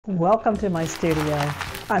Welcome to my studio.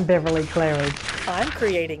 I'm Beverly Claridge. I'm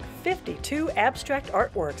creating 52 abstract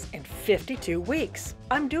artworks in 52 weeks.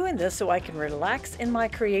 I'm doing this so I can relax in my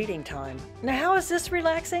creating time. Now, how is this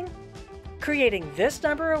relaxing? Creating this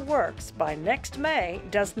number of works by next May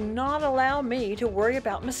does not allow me to worry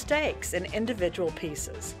about mistakes in individual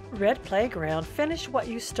pieces. Red Playground Finish What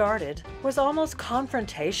You Started was almost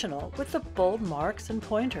confrontational with the bold marks and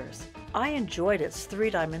pointers. I enjoyed its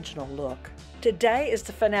three-dimensional look. Today is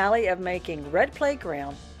the finale of making Red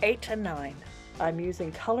Playground 8 and 9. I'm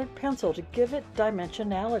using colored pencil to give it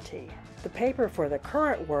dimensionality. The paper for the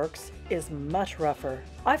current works is much rougher.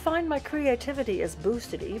 I find my creativity is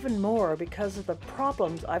boosted even more because of the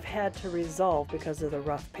problems I've had to resolve because of the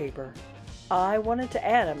rough paper. I wanted to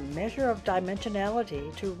add a measure of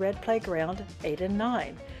dimensionality to Red Playground 8 and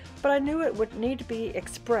 9, but I knew it would need to be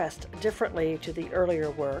expressed differently to the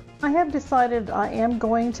earlier work. I have decided I am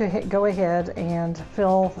going to go ahead and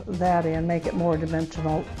fill that in, make it more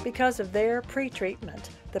dimensional. Because of their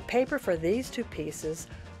pre-treatment, the paper for these two pieces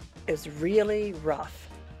is really rough.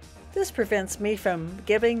 This prevents me from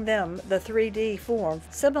giving them the 3D form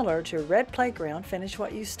similar to Red Playground Finish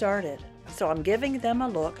What You Started. So I'm giving them a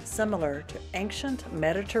look similar to ancient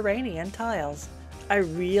Mediterranean tiles. I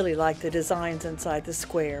really like the designs inside the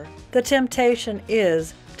square. The temptation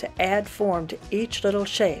is to add form to each little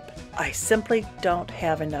shape. I simply don't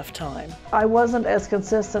have enough time. I wasn't as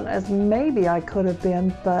consistent as maybe I could have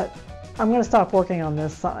been, but I'm going to stop working on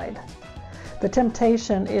this side. The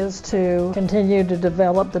temptation is to continue to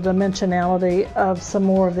develop the dimensionality of some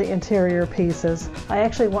more of the interior pieces. I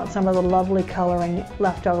actually want some of the lovely coloring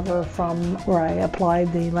left over from where I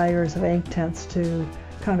applied the layers of inktense to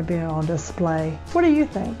kind of be on display. What do you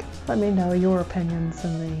think? Let me know your opinions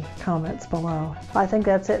in the comments below. I think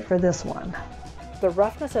that's it for this one. The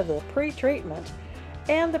roughness of the pre-treatment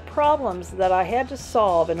and the problems that I had to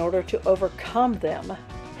solve in order to overcome them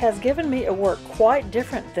has given me a work quite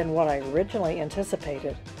different than what I originally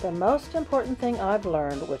anticipated. The most important thing I've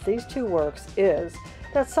learned with these two works is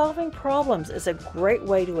that solving problems is a great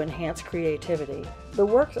way to enhance creativity. The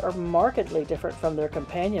works are markedly different from their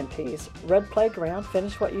companion piece, Red Playground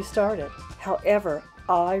Finish What You Started. However,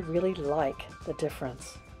 I really like the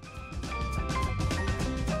difference.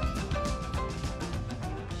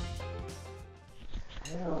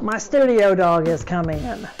 My studio dog is coming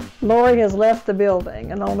in. Lori has left the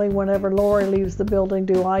building, and only whenever Lori leaves the building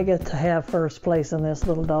do I get to have first place in this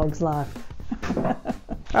little dog's life.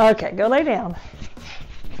 Okay, go lay down.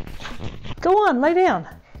 Go on, lay down.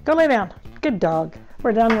 Go lay down. Good dog.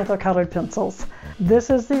 We're done with our colored pencils.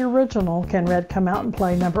 This is the original Can Red Come Out and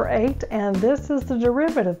Play number 8, and this is the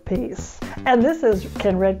derivative piece. And this is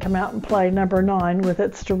Can Red Come Out and Play number 9 with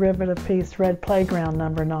its derivative piece, Red Playground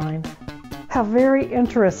number 9. How very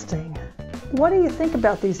interesting. What do you think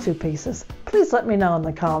about these two pieces? Please let me know in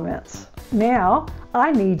the comments. Now,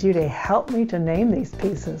 I need you to help me to name these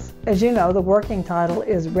pieces. As you know, the working title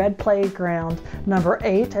is Red Playground number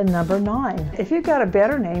 8 and number 9. If you've got a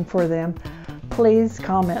better name for them, please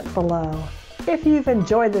comment below. If you've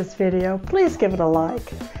enjoyed this video, please give it a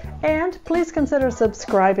like. And please consider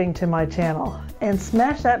subscribing to my channel and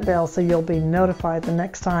smash that bell so you'll be notified the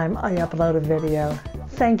next time I upload a video.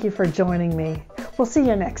 Thank you for joining me. We'll see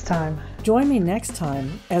you next time. Join me next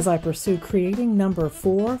time as I pursue creating number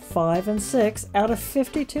 4, 5, and 6 out of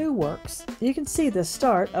 52 works. You can see the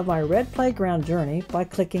start of my Red Playground journey by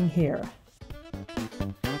clicking here.